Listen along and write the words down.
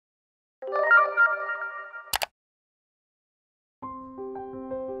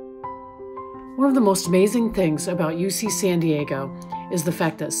One of the most amazing things about UC San Diego is the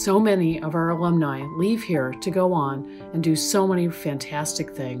fact that so many of our alumni leave here to go on and do so many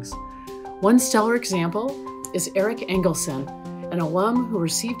fantastic things. One stellar example is Erik Engelson, an alum who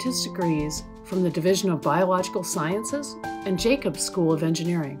received his degrees from the Division of Biological Sciences and Jacobs School of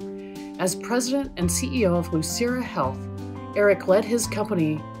Engineering. As president and CEO of Lucira Health, Erik led his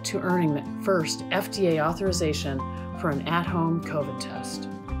company to earning the first FDA authorization for an at-home COVID test.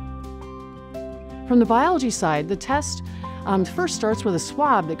 From the biology side, the test first starts with a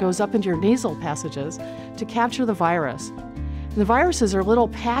swab that goes up into your nasal passages to capture the virus. And the viruses are little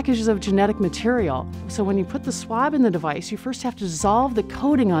packages of genetic material. So when you put the swab in the device, you first have to dissolve the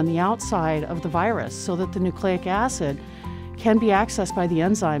coating on the outside of the virus so that the nucleic acid can be accessed by the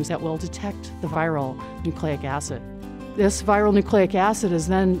enzymes that will detect the viral nucleic acid. This viral nucleic acid is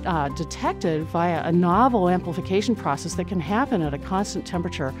then detected via a novel amplification process that can happen at a constant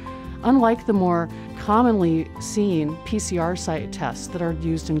temperature, unlike the more commonly seen PCR site tests that are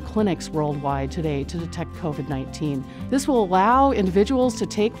used in clinics worldwide today to detect COVID-19. This will allow individuals to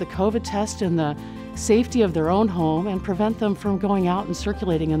take the COVID test in the safety of their own home and prevent them from going out and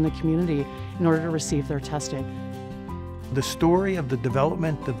circulating in the community in order to receive their testing. The story of the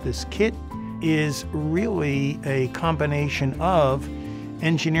development of this kit is really a combination of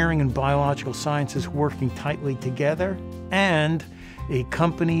engineering and biological sciences working tightly together and a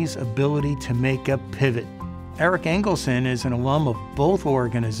company's ability to make a pivot. Erik Engelson is an alum of both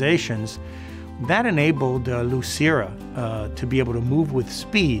organizations. That enabled Lucira to be able to move with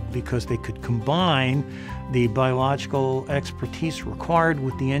speed because they could combine the biological expertise required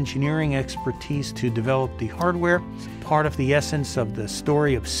with the engineering expertise to develop the hardware. Part of the essence of the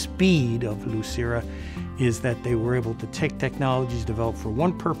story of speed of Lucira is that they were able to take technologies developed for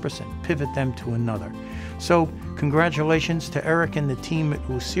one purpose and pivot them to another. So congratulations to Erik and the team at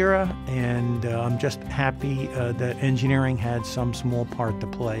Lucira, and I'm just happy that engineering had some small part to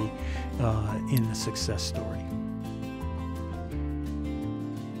play in the success story.